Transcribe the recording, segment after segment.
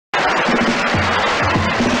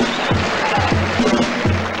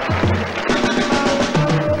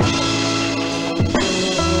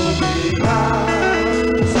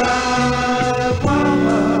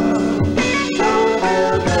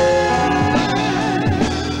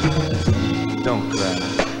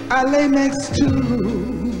I lay next to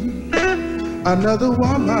another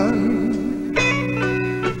woman,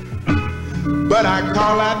 but I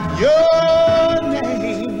call out your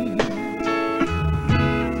name.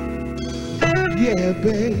 Yeah,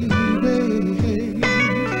 baby.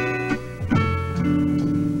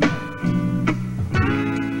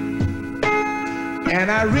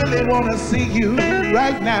 And I really want to see you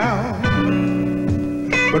right now,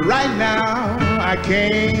 but right now I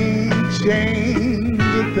can't change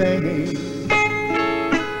a thing.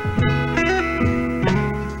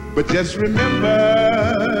 But just remember,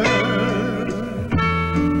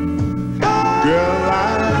 girl,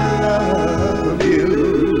 I love you.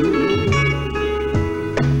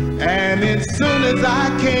 And as soon as I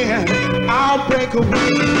can, I'll break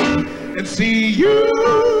away and see you.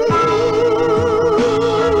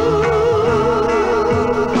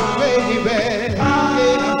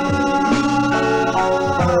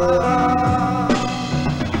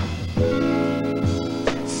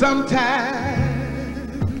 Sometimes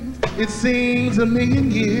it seems a million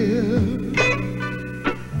years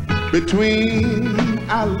between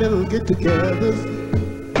our little get-togethers.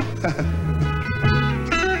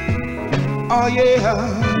 Oh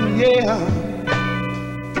yeah, yeah.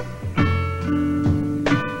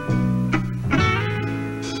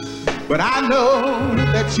 But I know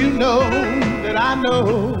that you know that I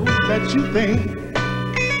know that you think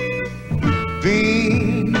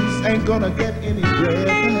things ain't gonna get any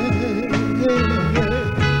better.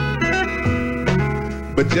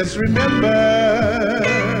 But just remember,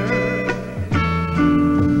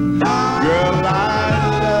 girl, I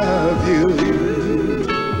love you.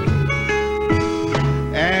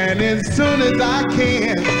 And as soon as I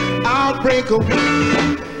can, I'll break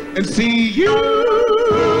away and see you.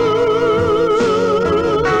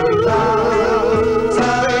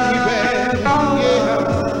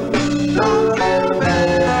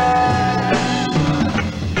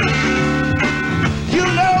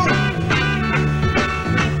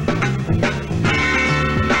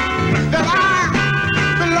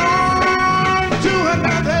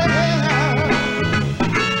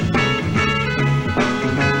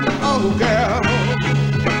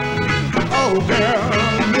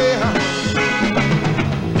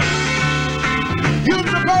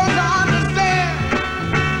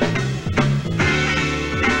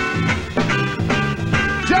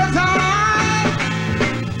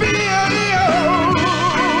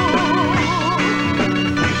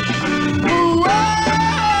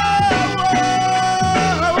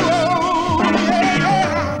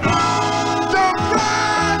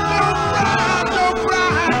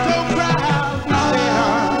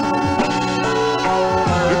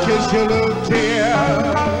 Your little tear